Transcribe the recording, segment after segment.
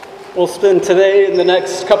We'll spend today and the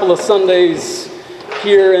next couple of Sundays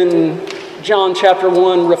here in John chapter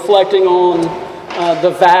 1 reflecting on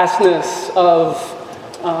the vastness of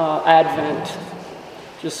Advent.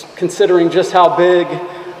 Just considering just how big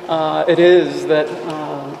it is that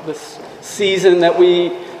this season that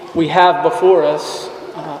we have before us,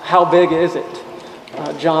 how big is it?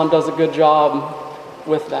 John does a good job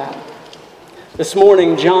with that. This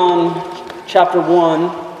morning, John chapter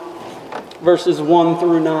 1, verses 1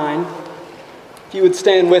 through 9. If you would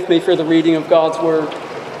stand with me for the reading of God's Word.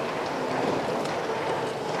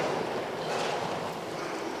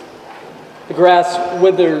 The grass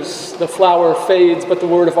withers, the flower fades, but the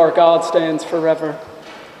Word of our God stands forever.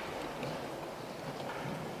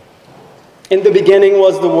 In the beginning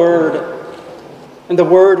was the Word, and the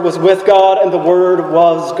Word was with God, and the Word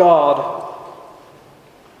was God.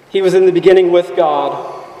 He was in the beginning with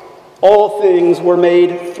God. All things were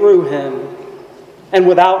made through him, and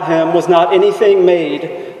without him was not anything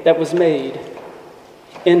made that was made.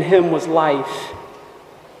 In him was life,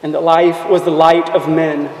 and the life was the light of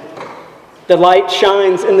men. The light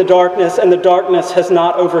shines in the darkness, and the darkness has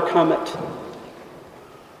not overcome it.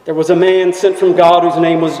 There was a man sent from God whose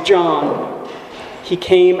name was John. He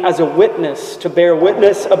came as a witness to bear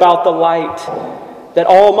witness about the light, that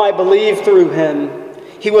all might believe through him.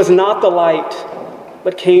 He was not the light,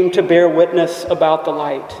 but came to bear witness about the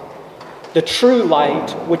light. The true light,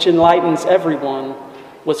 which enlightens everyone,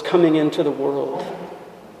 was coming into the world.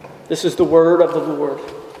 This is the word of the Lord.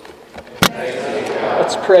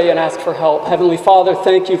 Let's pray and ask for help. Heavenly Father,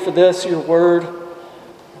 thank you for this, your word.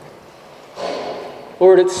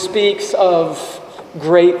 Lord, it speaks of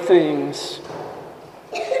great things.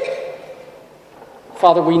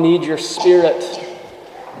 Father, we need your Spirit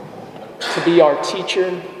to be our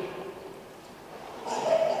teacher.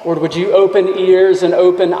 Lord, would you open ears and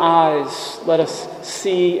open eyes? Let us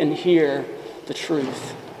see and hear the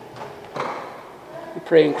truth. We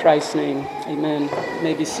pray in Christ's name. Amen. You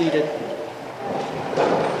may be seated.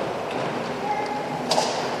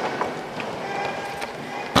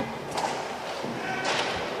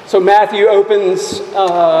 So Matthew opens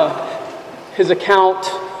his account.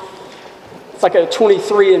 It's like a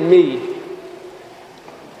 23andMe.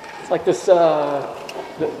 It's like this...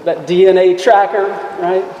 that DNA tracker,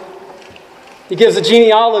 right? He gives a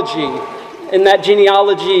genealogy. In that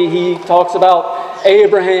genealogy, he talks about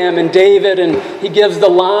Abraham and David, and he gives the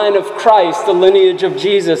line of Christ, the lineage of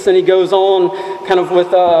Jesus. And he goes on kind of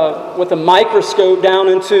with a microscope down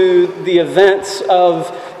into the events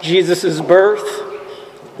of Jesus' birth,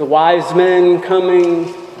 the wise men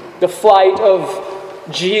coming, the flight of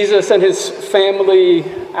Jesus and his family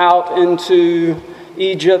out into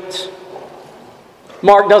Egypt.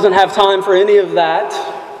 Mark doesn't have time for any of that.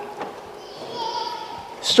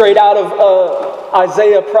 Straight out of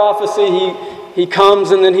Isaiah prophecy, he comes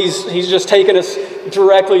and then he's just taken us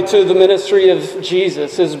directly to the ministry of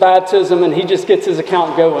Jesus, his baptism, and he just gets his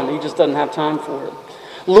account going. He just doesn't have time for it.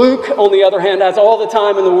 Luke, on the other hand, has all the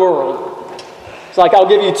time in the world. It's like, I'll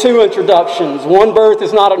give you two introductions. One birth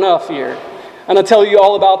is not enough here. I'm going to tell you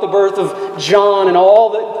all about the birth of John and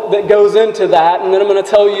all that goes into that. And then I'm going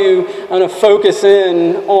to focus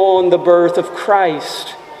in on the birth of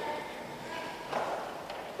Christ.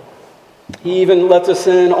 He even lets us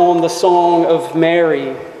in on the song of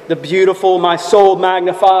Mary, the beautiful, my soul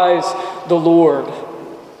magnifies the Lord.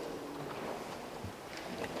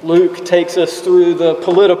 Luke takes us through the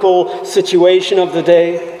political situation of the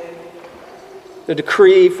day. The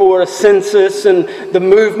decree for a census and the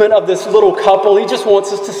movement of this little couple. He just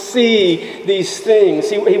wants us to see these things.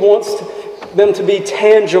 He wants them to be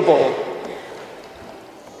tangible.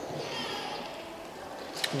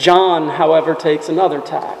 John, however, takes another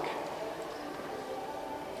tack.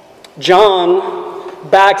 John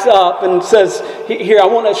backs up and says, here, I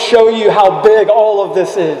want to show you how big all of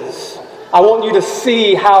this is. I want you to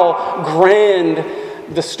see how grand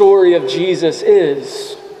the story of Jesus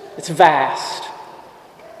is. It's vast.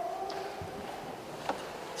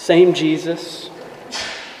 Same Jesus,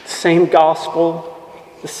 same gospel,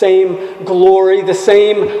 the same glory, the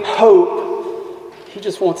same hope. He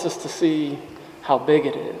just wants us to see how big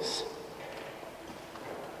it is.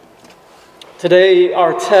 Today,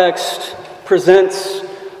 our text presents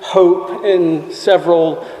hope in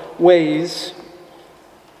several ways.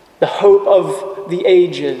 The hope of the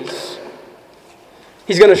ages.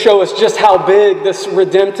 He's going to show us just how big this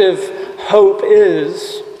redemptive hope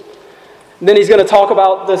is. Then he's going to talk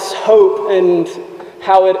about this hope and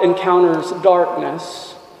how it encounters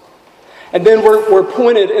darkness. And then we're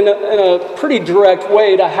pointed in a pretty direct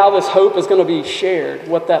way to how this hope is going to be shared,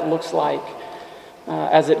 what that looks like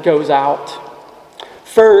as it goes out.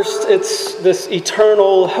 First, it's this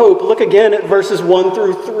eternal hope. Look again at verses 1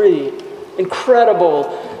 through 3. Incredible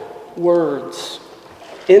words.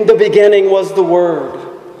 In the beginning was the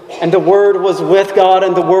Word, and the Word was with God,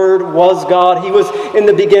 and the Word was God. He was in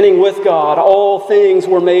the beginning with God. All things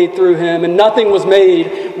were made through Him, and nothing was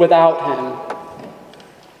made without Him.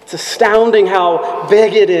 It's astounding how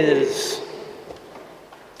big it is.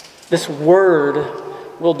 This Word,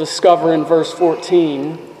 we'll discover in verse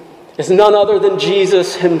 14, is none other than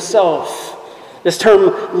Jesus Himself. This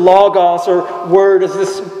term logos, or word, is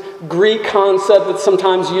this Greek concept that's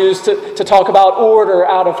sometimes used to talk about order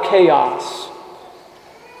out of chaos.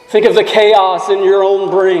 Think of the chaos in your own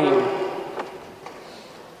brain.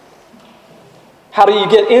 How do you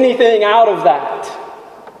get anything out of that?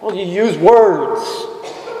 Well, you use words.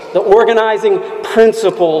 The organizing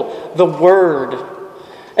principle, the Word.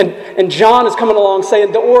 And John is coming along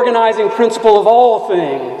saying the organizing principle of all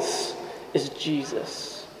things is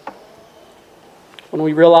Jesus. When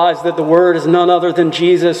we realize that the Word is none other than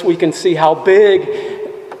Jesus, we can see how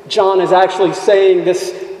big John is actually saying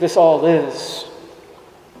this all is.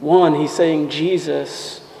 One, he's saying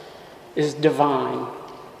Jesus is divine.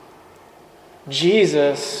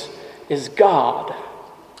 Jesus is God.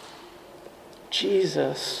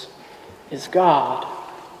 Jesus is God.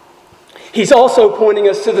 He's also pointing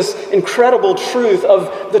us to this incredible truth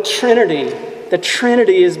of the Trinity. The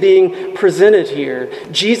Trinity is being presented here.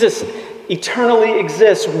 Jesus eternally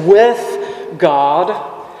exists with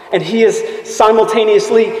God, and He is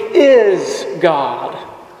simultaneously is God.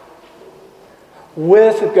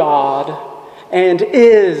 With God and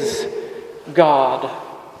is God.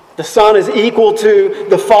 The Son is equal to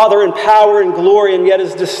the Father in power and glory, and yet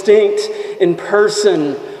is distinct in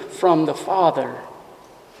person from the Father.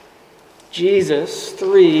 Jesus,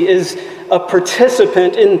 3, is a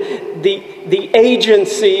participant in the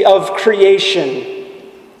agency of creation.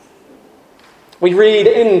 We read,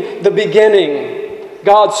 in the beginning,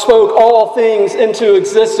 God spoke all things into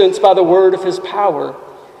existence by the word of His power.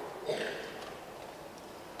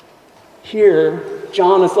 Here,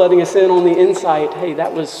 John is letting us in on the insight, hey,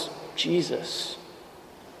 that was Jesus.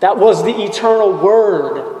 That was the eternal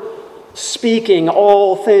Word speaking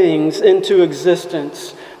all things into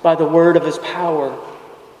existence by the word of His power.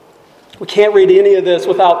 We can't read any of this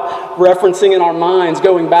without referencing in our minds,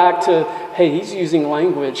 going back to, hey, he's using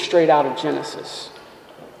language straight out of Genesis.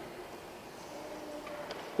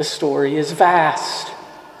 The story is vast.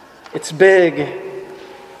 It's big.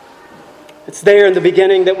 It's there in the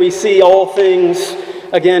beginning that we see all things,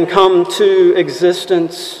 again, come to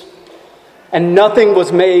existence. And nothing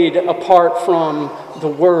was made apart from the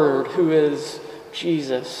Word, who is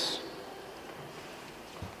Jesus.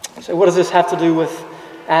 So what does this have to do with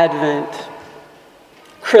Advent?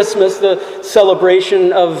 Christmas, the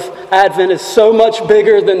celebration of Advent, is so much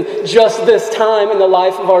bigger than just this time in the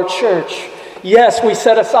life of our church. Yes, we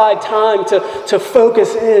set aside time to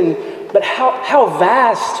focus in, but how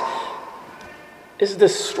vast is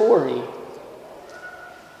this story?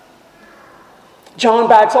 John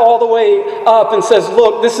backs all the way up and says,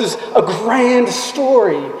 look, this is a grand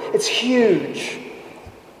story. It's huge.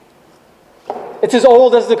 It's as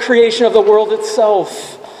old as the creation of the world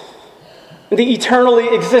itself. And the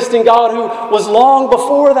eternally existing God who was long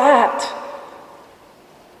before that.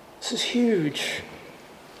 This is huge.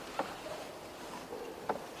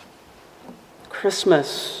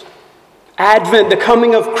 Christmas, Advent, the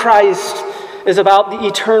coming of Christ, is about the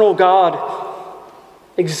eternal God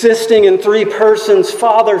existing in three persons,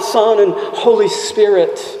 Father, Son, and Holy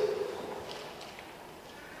Spirit,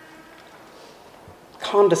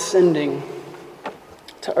 condescending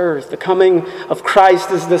to earth. The coming of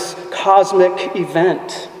Christ is this cosmic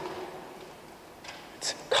event.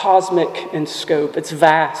 It's cosmic in scope. It's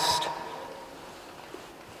vast.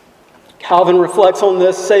 Calvin reflects on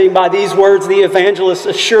this, saying, by these words, the evangelist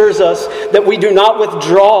assures us that we do not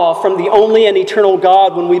withdraw from the only and eternal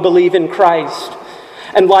God when we believe in Christ.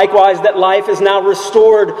 And likewise, that life is now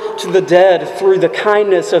restored to the dead through the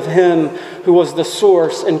kindness of Him who was the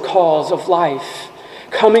source and cause of life.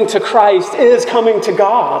 Coming to Christ is coming to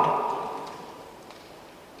God.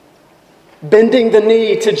 Bending the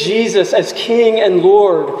knee to Jesus as King and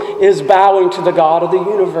Lord is bowing to the God of the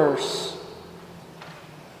universe.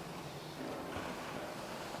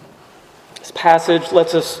 This passage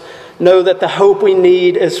lets us know that the hope we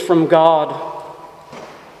need is from God.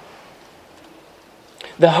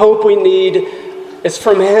 The hope we need is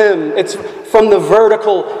from Him. It's from the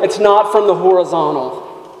vertical. It's not from the horizontal.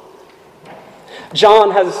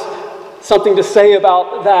 John has something to say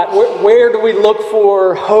about that. Where do we look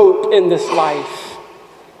for hope in this life?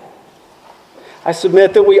 I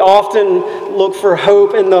submit that we often look for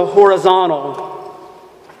hope in the horizontal.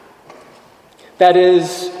 That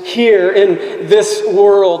is, here in this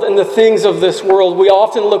world, in the things of this world. We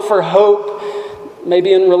often look for hope,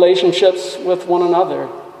 maybe in relationships with one another.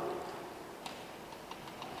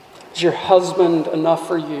 Is your husband enough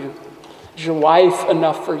for you? Is your wife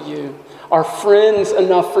enough for you? Are friends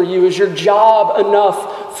enough for you? Is your job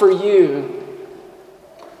enough for you?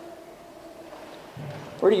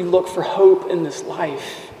 Where do you look for hope in this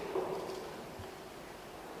life?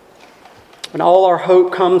 When all our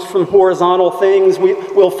hope comes from horizontal things,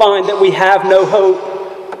 we'll find that we have no hope.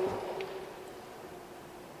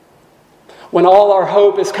 When all our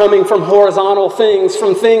hope is coming from horizontal things,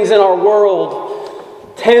 from things in our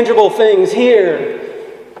world, tangible things here,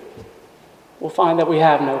 we'll find that we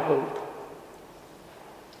have no hope.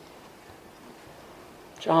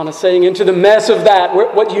 John is saying, into the mess of that,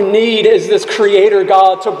 what you need is this Creator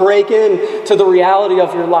God to break into the reality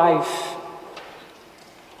of your life.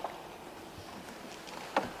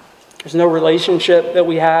 There's no relationship that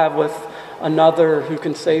we have with another who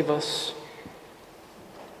can save us.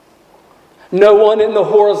 No one in the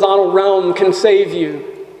horizontal realm can save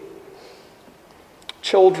you.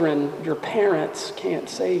 Children, your parents can't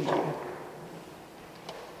save you.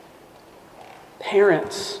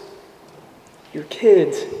 Parents, your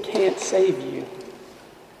kids can't save you.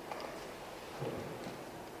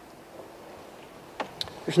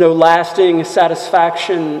 There's no lasting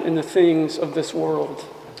satisfaction in the things of this world.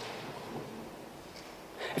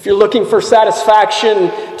 If you're looking for satisfaction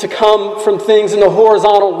to come from things in the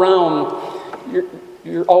horizontal realm,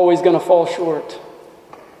 you're always going to fall short.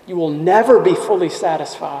 You will never be fully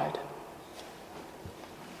satisfied.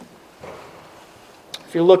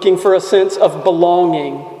 If you're looking for a sense of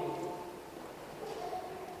belonging,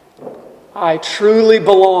 I truly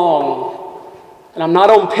belong, and I'm not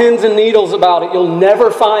on pins and needles about it, you'll never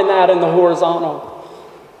find that in the horizontal.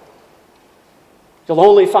 You'll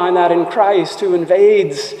only find that in Christ, who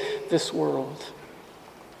invades this world.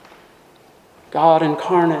 God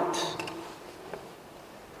incarnate.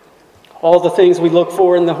 All the things we look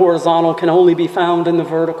for in the horizontal can only be found in the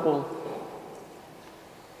vertical.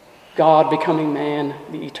 God becoming man,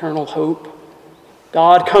 the eternal hope.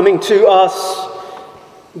 God coming to us,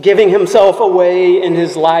 giving himself away in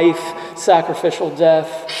his life, sacrificial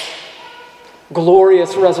death,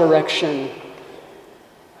 glorious resurrection.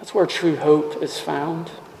 That's where true hope is found.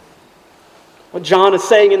 What John is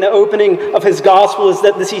saying in the opening of his gospel is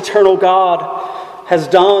that this eternal God has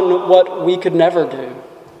done what we could never do.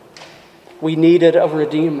 We needed a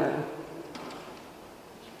Redeemer.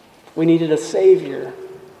 We needed a Savior.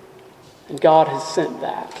 And God has sent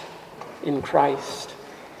that in Christ.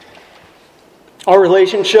 Our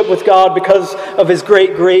relationship with God, because of his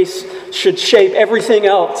great grace, should shape everything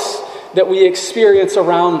else that we experience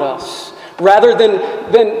around us. Rather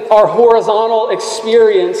than our horizontal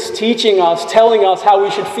experience teaching us, telling us how we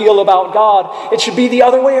should feel about God, it should be the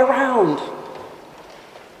other way around.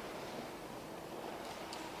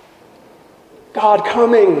 God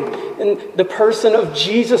coming in the person of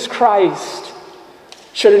Jesus Christ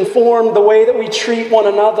should inform the way that we treat one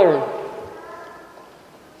another.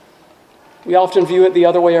 We often view it the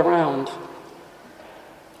other way around.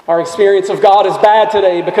 Our experience of God is bad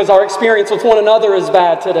today because our experience with one another is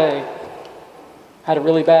bad today. Had a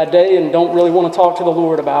really bad day and don't really want to talk to the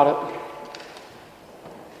Lord about it.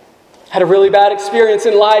 Had a really bad experience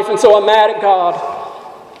in life and so I'm mad at God.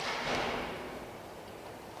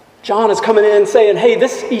 John is coming in saying, hey,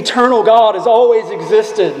 this eternal God has always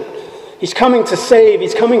existed. He's coming to save.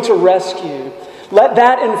 He's coming to rescue. Let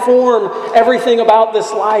that inform everything about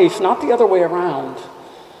this life, not the other way around.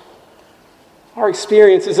 Our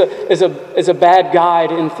experience is a bad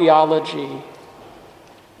guide in theology.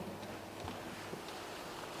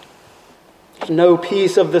 There's no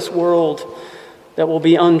piece of this world that will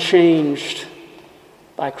be unchanged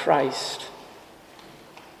by Christ.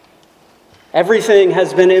 Everything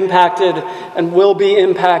has been impacted and will be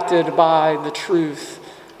impacted by the truth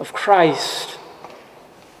of Christ.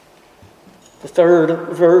 The third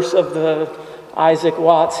verse of the Isaac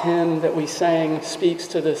Watts hymn that we sang speaks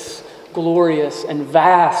to this glorious and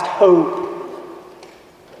vast hope.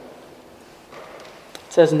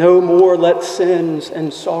 It says, "No more let sins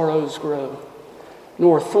and sorrows grow,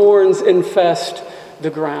 nor thorns infest the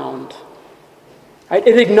ground." Right?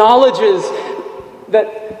 It acknowledges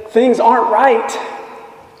that things aren't right.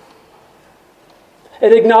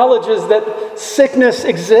 It acknowledges that sickness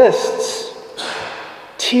exists,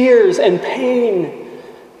 tears and pain.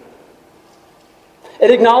 It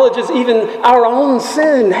acknowledges even our own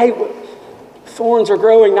sin. Hey, thorns are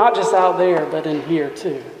growing not just out there, but in here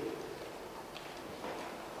too.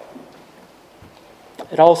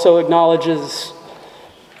 It also acknowledges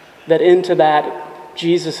that into that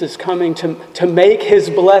Jesus is coming to make his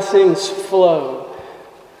blessings flow.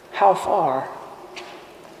 How far?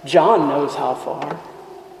 John knows how far.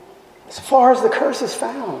 As far as the curse is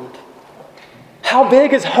found. How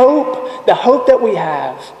big is hope? The hope that we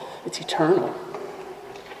have. It's eternal.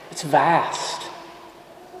 It's vast.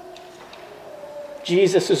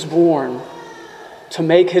 Jesus is born to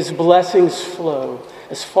make his blessings flow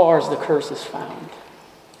as far as the curse is found.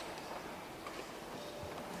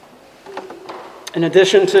 In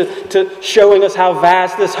addition to showing us how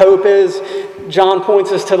vast this hope is, John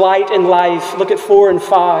points us to light and life. Look at 4 and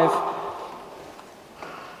 5.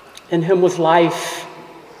 In him was life,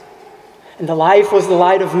 and the life was the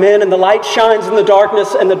light of men, and the light shines in the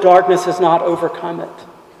darkness, and the darkness has not overcome it.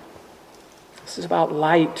 This is about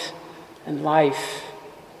light and life.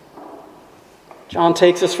 John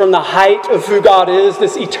takes us from the height of who God is,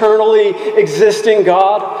 this eternally existing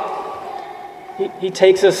God. He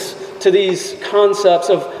takes us to these concepts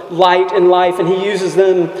of light and life, and he uses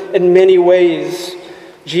them in many ways.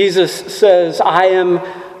 Jesus says, I am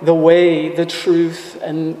the way, the truth,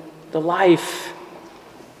 and the life.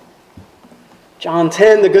 John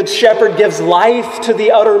 10, the Good Shepherd gives life to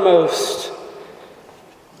the uttermost.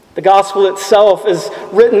 The gospel itself is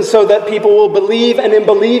written so that people will believe, and in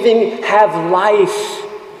believing have life.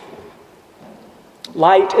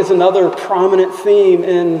 Light is another prominent theme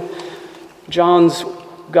in John's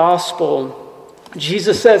gospel.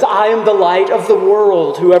 Jesus says, I am the light of the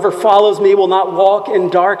world. Whoever follows me will not walk in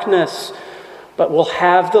darkness, but will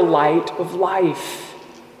have the light of life.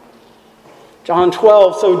 John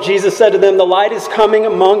 12, so Jesus said to them, the light is coming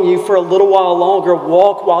among you for a little while longer.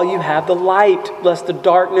 Walk while you have the light, lest the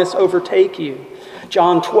darkness overtake you.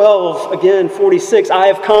 John 12, again, 46, I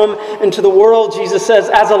have come into the world, Jesus says,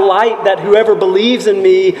 as a light, that whoever believes in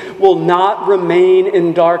me will not remain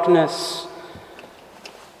in darkness.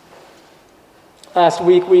 Last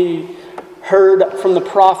week we heard from the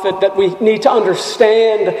prophet that we need to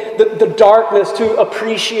understand the darkness to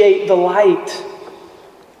appreciate the light,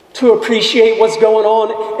 to appreciate what's going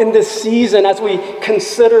on in this season as we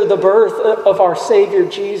consider the birth of our Savior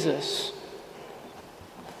Jesus.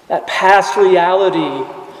 That past reality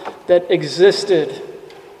that existed,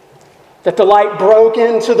 that the light broke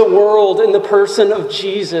into the world in the person of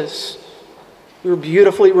Jesus. We were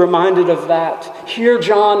beautifully reminded of that. Here,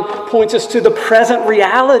 John points us to the present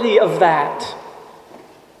reality of that.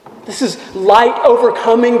 This is light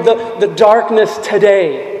overcoming the darkness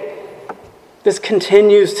today. This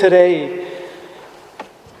continues today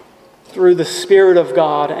through the Spirit of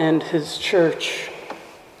God and his church.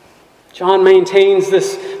 John maintains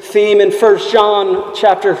this theme in 1 John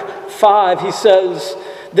chapter 5. He says,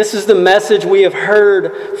 this is the message we have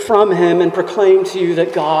heard from him and proclaim to you,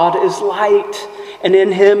 that God is light, and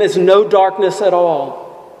in him is no darkness at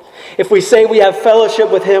all. If we say we have fellowship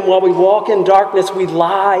with him while we walk in darkness, we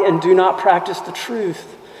lie and do not practice the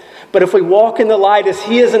truth. But if we walk in the light as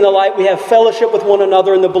he is in the light, we have fellowship with one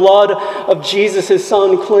another, and the blood of Jesus, his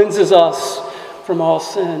Son, cleanses us from all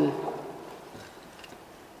sin.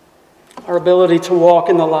 Our ability to walk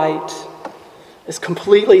in the light is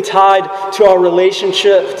completely tied to our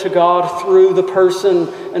relationship to God through the person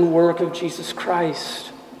and work of Jesus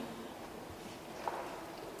Christ.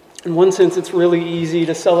 In one sense, it's really easy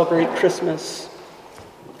to celebrate Christmas.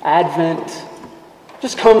 Advent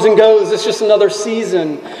just comes and goes. It's just another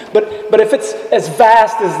season. But if it's as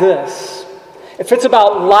vast as this, if it's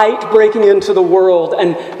about light breaking into the world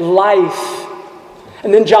and life,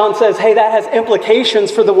 and then John says, hey, that has implications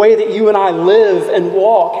for the way that you and I live and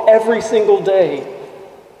walk every single day.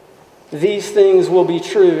 These things will be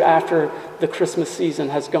true after the Christmas season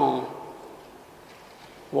has gone.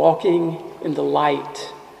 Walking in the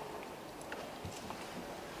light.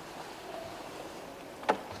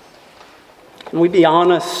 Can we be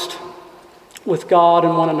honest with God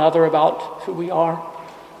and one another about who we are?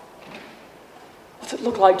 What's it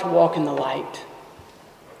look like to walk in the light?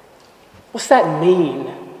 What's that mean?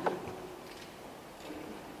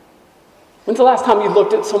 When's the last time you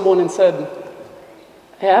looked at someone and said,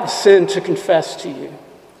 hey, I have sin to confess to you?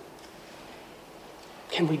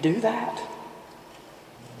 Can we do that?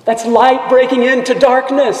 That's light breaking into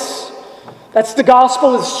darkness. That's the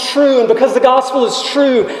gospel is true, and because the gospel is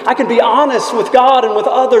true, I can be honest with God and with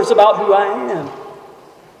others about who I am.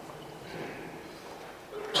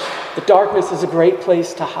 The darkness is a great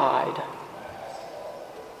place to hide.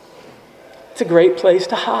 It's a great place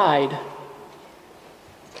to hide.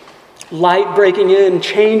 Light breaking in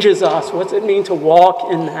changes us. What's it mean to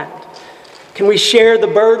walk in that? Can we share the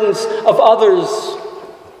burdens of others?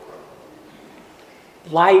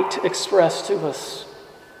 Light expressed to us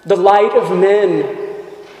the light of men.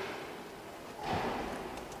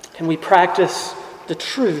 Can we practice the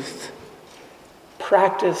truth?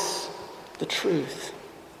 Practice the truth.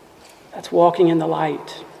 That's walking in the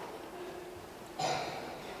light.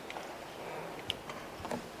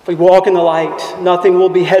 If we walk in the light, nothing will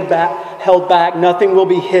be held back, nothing will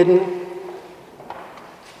be hidden.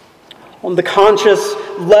 On the conscious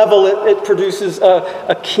level, it produces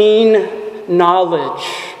a keen knowledge,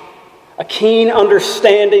 a keen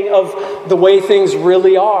understanding of the way things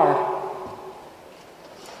really are.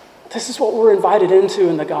 This is what we're invited into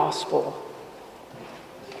in the gospel.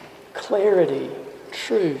 Clarity,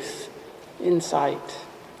 truth, insight.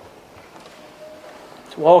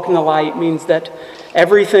 To walk in the light means that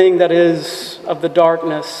everything that is of the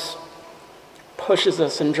darkness pushes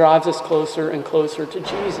us and drives us closer and closer to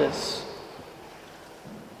Jesus.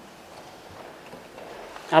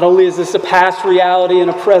 Not only is this a past reality and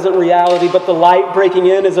a present reality, but the light breaking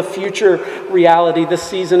in is a future reality. This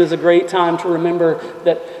season is a great time to remember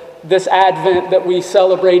that this Advent that we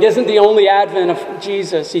celebrate isn't the only Advent of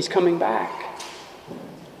Jesus. He's coming back.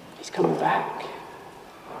 He's coming back.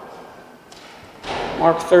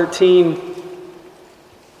 Mark 13,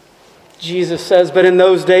 Jesus says, "But in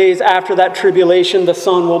those days after that tribulation, the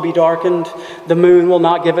sun will be darkened, the moon will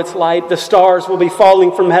not give its light, the stars will be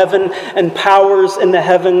falling from heaven, and powers in the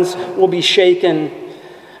heavens will be shaken.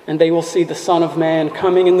 And they will see the Son of Man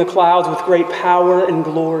coming in the clouds with great power and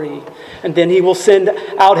glory. And then he will send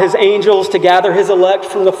out his angels to gather his elect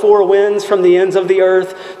from the four winds, from the ends of the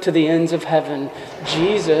earth to the ends of heaven."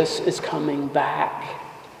 Jesus is coming back.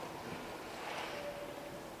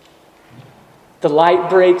 The light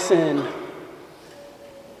breaks in.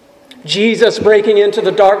 Jesus breaking into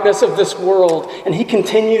the darkness of this world. And he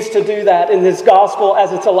continues to do that in his gospel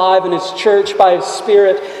as it's alive in his church by his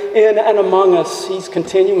Spirit in and among us. He's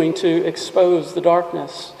continuing to expose the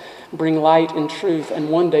darkness, bring light and truth, and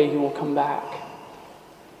one day he will come back.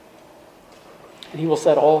 And he will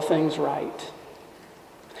set all things right.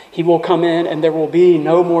 He will come in and there will be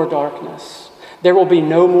no more darkness. There will be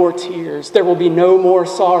no more tears. There will be no more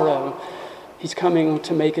sorrow. He's coming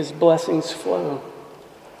to make his blessings flow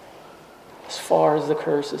as far as the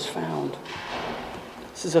curse is found.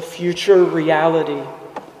 This is a future reality.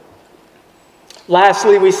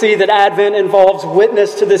 Lastly, we see that Advent involves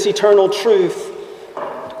witness to this eternal truth.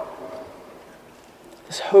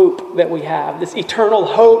 This hope that we have, this eternal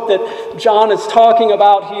hope that John is talking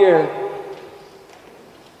about here.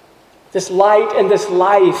 This light and this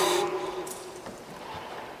life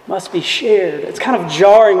must be shared. It's kind of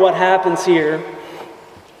jarring what happens here.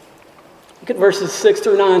 Look at verses 6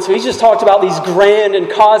 through 9. So he's just talked about these grand and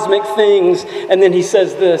cosmic things, and then he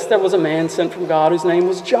says this: there was a man sent from God whose name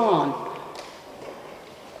was John.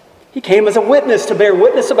 He came as a witness to bear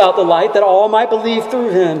witness about the light, that all might believe through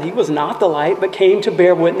him. He was not the light, but came to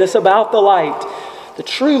bear witness about the light. The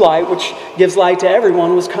true light, which gives light to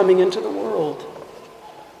everyone, was coming into the world.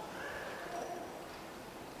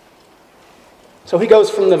 So he goes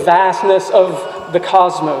from the vastness of the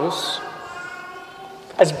cosmos,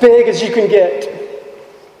 as big as you can get.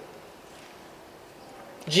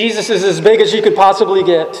 Jesus is as big as you could possibly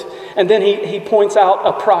get. And then he points out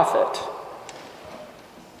a prophet.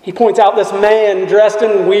 He points out this man dressed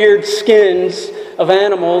in weird skins of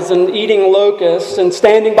animals and eating locusts and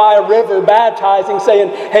standing by a river baptizing, saying,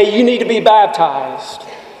 "Hey, you need to be baptized.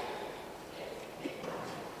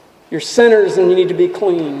 You're sinners and you need to be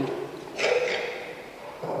clean."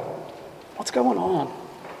 What's going on?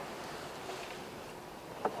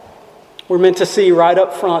 We're meant to see right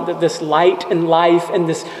up front that this light and life and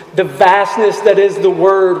the vastness that is the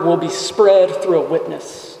Word will be spread through a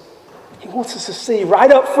witness. He wants us to see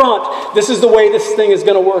right up front, this is the way this thing is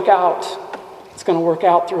going to work out. It's going to work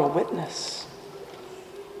out through a witness.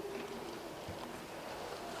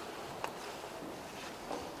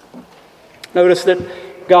 Notice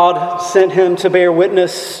that God sent him to bear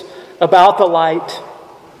witness about the light.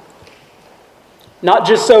 Not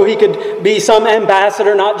just so he could be some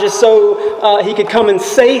ambassador, not just so he could come and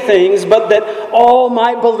say things, but that all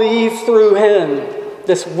might believe through him.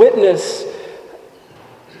 This witness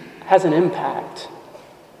has an impact.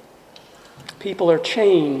 People are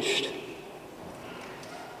changed.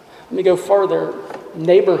 Let me go further.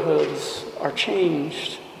 Neighborhoods are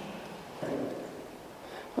changed.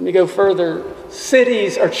 Let me go further.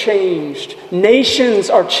 Cities are changed. Nations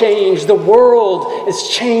are changed. The world is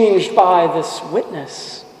changed by this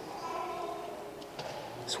witness.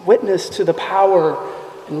 This witness to the power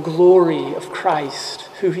and glory of Christ,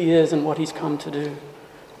 who he is and what he's come to do.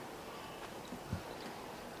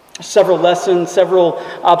 Several lessons, several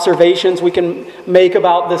observations we can make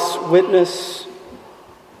about this witness.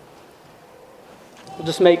 We'll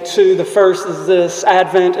just make two. The first is this: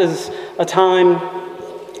 Advent is a time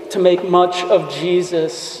to make much of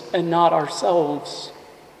Jesus and not ourselves.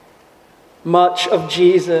 Much of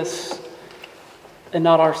Jesus and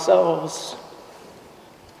not ourselves.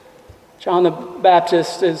 John the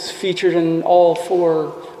Baptist is featured in all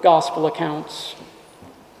four gospel accounts.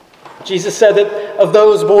 Jesus said that of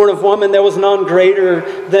those born of woman, there was none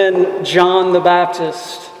greater than John the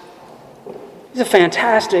Baptist. He's a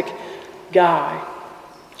fantastic guy.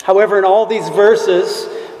 However, in all these verses,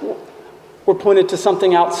 we're pointed to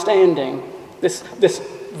something outstanding. This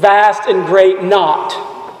vast and great not.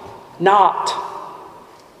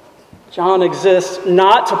 John exists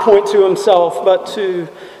not to point to himself, but to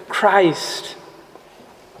Christ.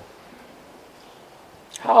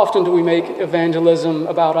 How often do we make evangelism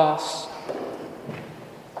about us?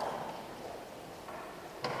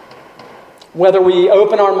 Whether we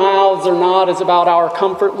open our mouths or not is about our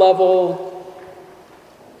comfort level.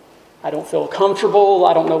 I don't feel comfortable.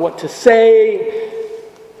 I don't know what to say.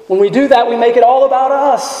 When we do that, we make it all about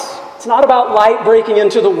us. It's not about light breaking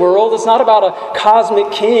into the world. It's not about a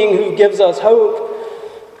cosmic king who gives us hope.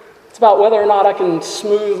 It's about whether or not I can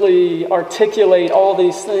smoothly articulate all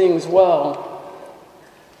these things well.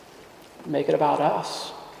 Make it about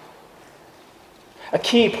us. A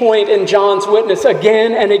key point in John's witness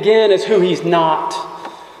again and again is who he's not.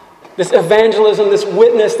 This evangelism, this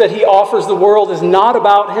witness that he offers the world is not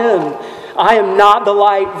about him. I am not the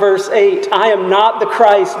light, verse 8. I am not the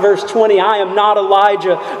Christ, verse 20. I am not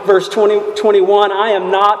Elijah, verse 21. I am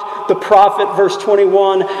not the prophet, verse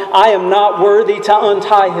 21. I am not worthy to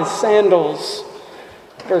untie his sandals,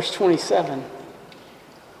 verse 27.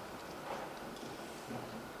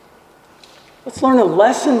 Let's learn a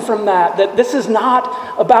lesson from that this is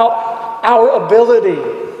not about our ability.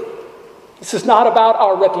 This is not about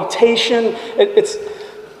our reputation.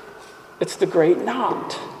 It's the great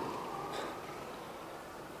not.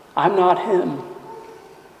 I'm not him.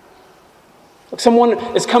 If someone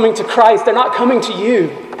is coming to Christ, they're not coming to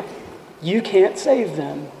you. You can't save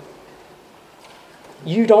them.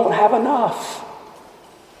 You don't have enough.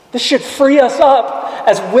 This should free us up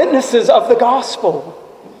as witnesses of the gospel.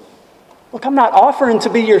 Look, I'm not offering to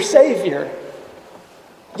be your Savior.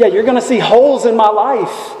 Yeah, you're going to see holes in my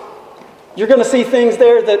life. You're going to see things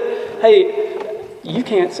there that, hey, you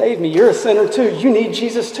can't save me. You're a sinner too. You need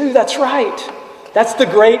Jesus too. That's right. That's the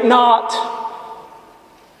great not.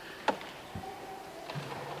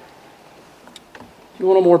 If you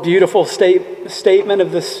want a more beautiful statement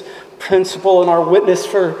of this principle in our witness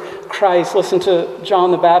for Christ, listen to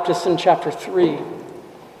John the Baptist in chapter 3.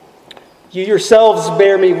 You yourselves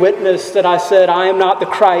bear me witness that I said, I am not the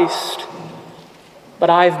Christ, but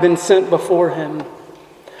I have been sent before him.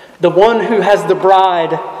 The one who has the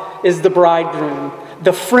bride is the bridegroom.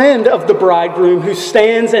 The friend of the bridegroom who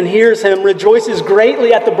stands and hears him rejoices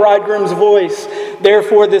greatly at the bridegroom's voice.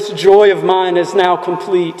 Therefore, this joy of mine is now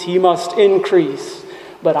complete. He must increase,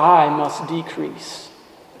 but I must decrease.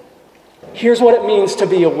 Here's what it means to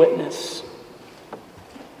be a witness.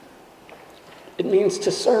 It means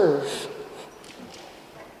to serve.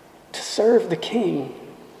 To serve the king.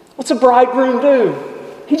 What's a bridegroom do?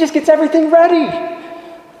 He just gets everything ready.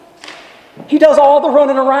 He does all the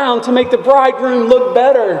running around to make the bridegroom look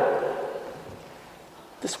better.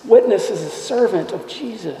 This witness is a servant of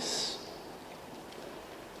Jesus.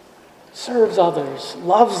 Serves others,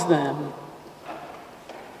 loves them.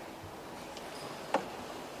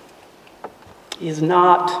 He is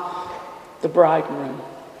not the bridegroom.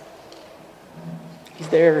 He's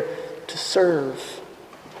there to serve,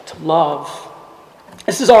 to love.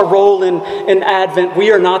 This is our role in Advent.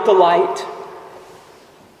 We are not the light.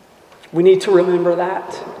 We need to remember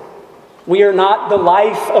that. We are not the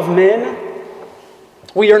life of men.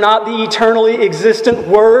 We are not the eternally existent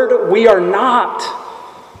Word. We are not.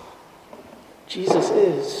 Jesus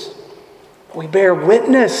is. We bear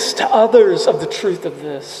witness to others of the truth of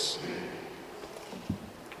this.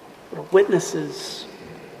 We're witnesses.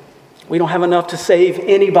 We don't have enough to save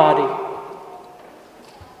anybody.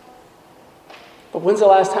 But when's the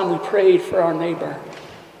last time we prayed for our neighbor?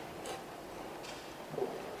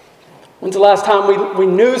 When's the last time we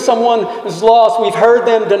knew someone was lost? We've heard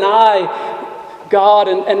them deny God,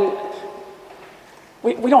 and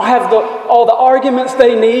we don't have all the arguments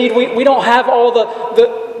they need. We don't have all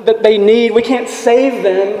that they need. We can't save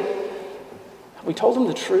them. Have we told them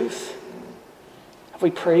the truth? Have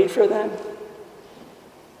we prayed for them?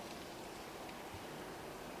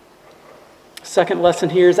 Second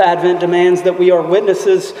lesson here is Advent demands that we are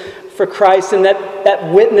witnesses for Christ, and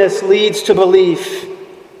that witness leads to belief.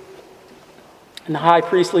 In the high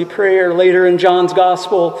priestly prayer later in John's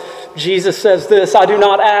Gospel, Jesus says this, "I do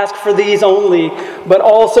not ask for these only, but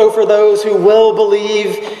also for those who will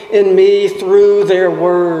believe in me through their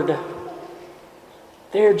word."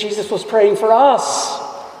 There, Jesus was praying for us.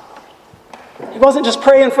 He wasn't just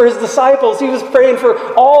praying for his disciples. He was praying for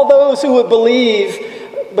all those who would believe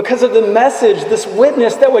because of the message, this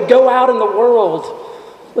witness that would go out in the world.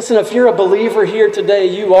 Listen, if you're a believer here today,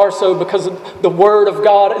 you are so because the Word of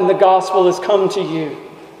God and the gospel has come to you.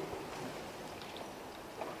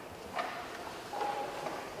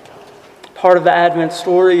 Part of the Advent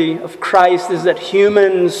story of Christ is that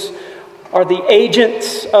humans are the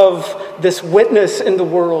agents of this witness in the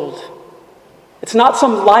world. It's not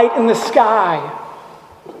some light in the sky.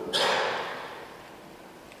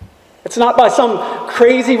 It's not by some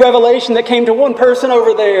crazy revelation that came to one person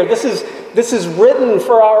over there. This is written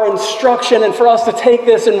for our instruction and for us to take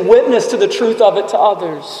this and witness to the truth of it to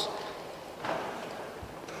others.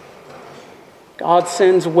 God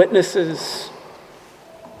sends witnesses.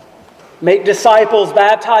 Make disciples,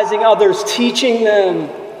 baptizing others, teaching them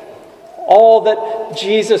all that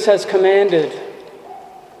Jesus has commanded.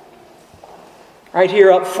 Right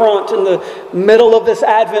here up front in the middle of this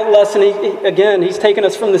Advent lesson, he's taken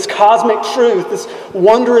us from this cosmic truth, this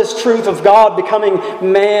wondrous truth of God becoming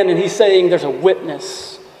man, and he's saying there's a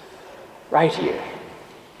witness right here.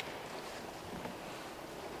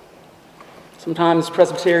 Sometimes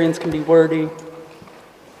Presbyterians can be wordy.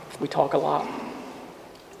 We talk a lot.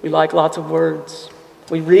 We like lots of words.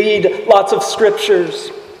 We read lots of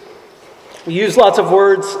scriptures. We use lots of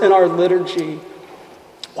words in our liturgy.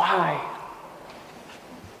 Why?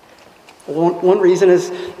 One reason is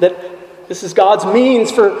that this is God's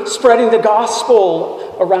means for spreading the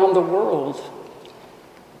gospel around the world.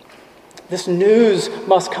 This news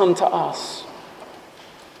must come to us.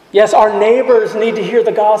 Yes, our neighbors need to hear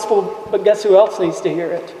the gospel, but guess who else needs to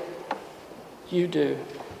hear it? You do,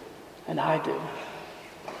 and I do.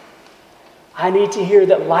 I need to hear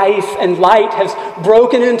that life and light has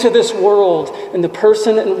broken into this world in the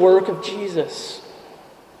person and work of Jesus.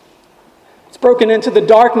 Broken into the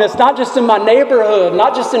darkness, not just in my neighborhood,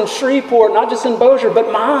 not just in Shreveport, not just in Bossier,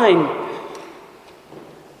 but mine.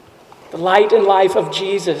 The light and life of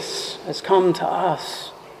Jesus has come to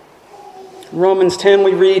us. In Romans 10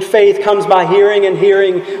 we read, faith comes by hearing and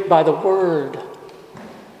hearing by the word.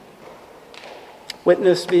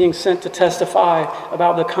 Witness being sent to testify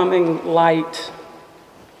about the coming light.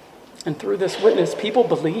 And through this witness, people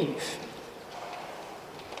believe.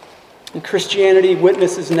 In Christianity,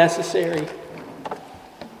 witness is necessary.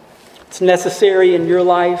 It's necessary in your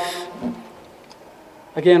life.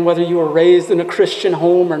 Again, whether you were raised in a Christian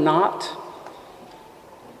home or not.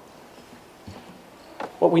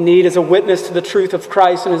 What we need is a witness to the truth of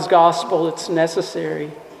Christ and his gospel. It's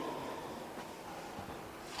necessary.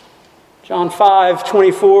 John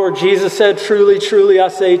 5:24, Jesus said, "Truly, truly, I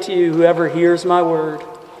say to you, whoever hears my word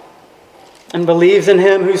and believes in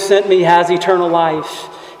him who sent me has eternal life.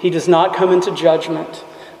 He does not come into judgment,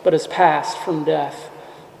 but is passed from death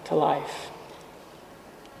to life."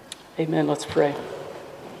 Amen. Let's pray.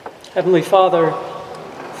 Heavenly Father,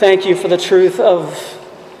 thank you for the truth of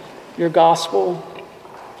your gospel.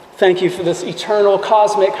 Thank you for this eternal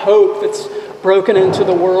cosmic hope that's broken into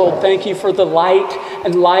the world. Thank you for the light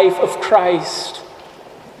and life of Christ.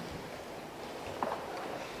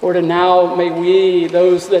 Lord, and now may we,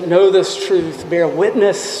 those that know this truth, bear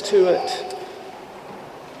witness to it.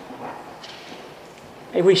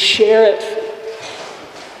 May we share it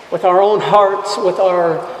with our own hearts, with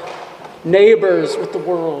our neighbors, with the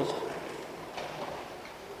world.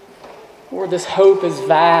 Lord, this hope is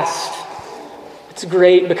vast. It's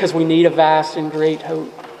great because we need a vast and great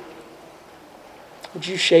hope. Would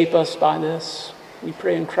you shape us by this? We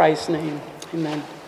pray in Christ's name. Amen.